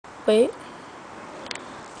Wait.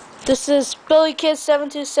 This is Filikid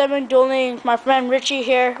 727 dueling my friend Ritchie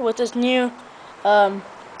here with this new fire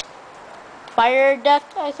deck,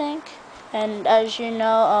 I think. And as you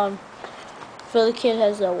know, Filikid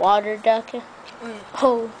has a water deck.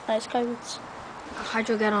 Oh, nice cards.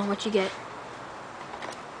 Hydro get on what you get.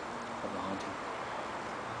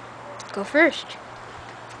 Go first.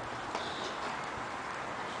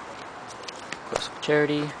 Course of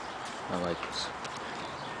Charity. I like this.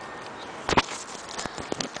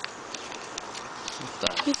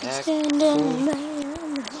 You can stand in my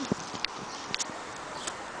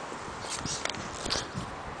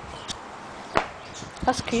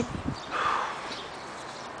That's creepy.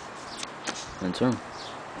 And turn.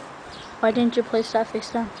 Why didn't you place that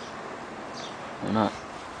face down? Why not?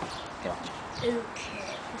 Yeah. Okay.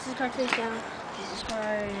 This is card face down. This is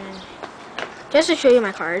card. Just to show you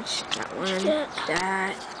my cards. That one,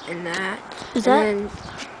 that, and that. Is and that? Then,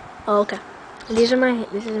 oh, okay. And these are my.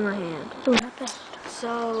 This is in my hand. Oh, not bad.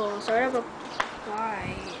 So start up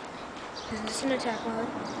by. Is this an attack mode?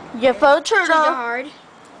 Yeah, for Change the turtle. hard.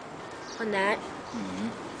 On that.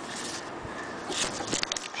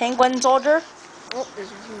 Penguin soldier. Oh,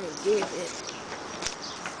 there's nothing they gave it.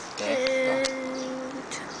 Okay.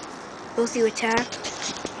 And both you attack.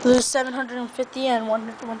 Lose 750 and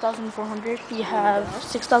 1,400. You have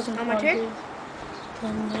 6,400.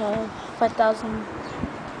 And you have 5,000.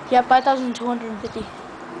 Yeah, 5,250.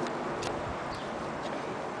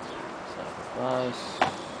 Sacrifice.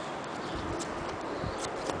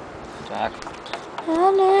 Attack.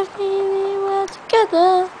 And if we were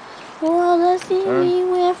together, well, let's see we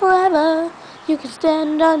were forever. You can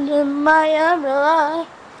stand under my umbrella.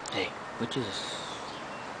 Hey, which is...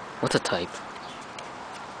 What's a type?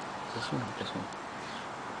 This one or this one?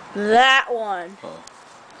 That one. Oh.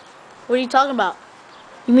 What are you talking about?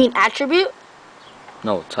 You mean attribute?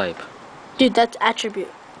 No, type. Dude, that's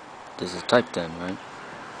attribute. This is type then, right?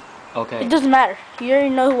 Okay. It doesn't matter. You already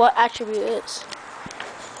know what attribute is.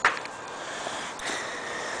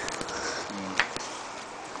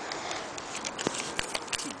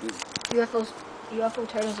 UFO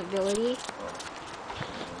turtle's ability.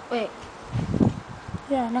 Wait.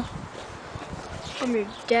 Yeah, I know. From your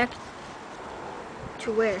deck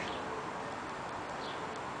to where?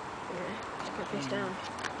 Let's go face down.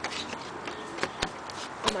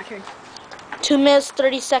 Oh, my turn. 2 minutes,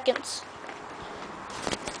 30 seconds.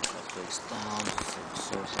 Face down.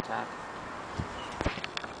 Source attack.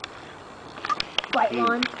 Bite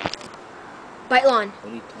lawn. Bite lawn.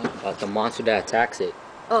 What are you talking about? The monster that attacks it.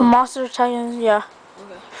 Oh. The monster titans, yeah.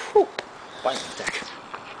 Okay. Whew. Bite attack.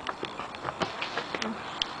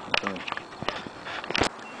 Okay.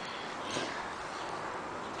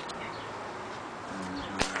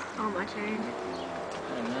 Oh, my turn.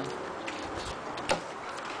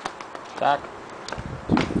 Attack.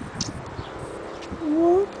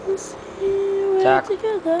 Attack.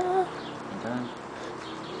 Together. Okay.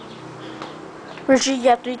 Richie, you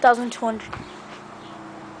have 3,200.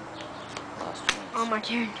 Last chance. Oh, my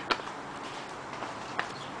turn.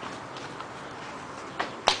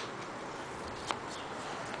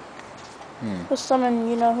 We'll summon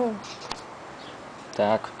you know who.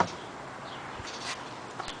 Attack.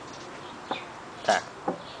 Attack.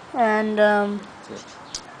 And That's it.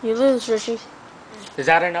 you lose, Richie. Is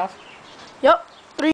that enough? Yep.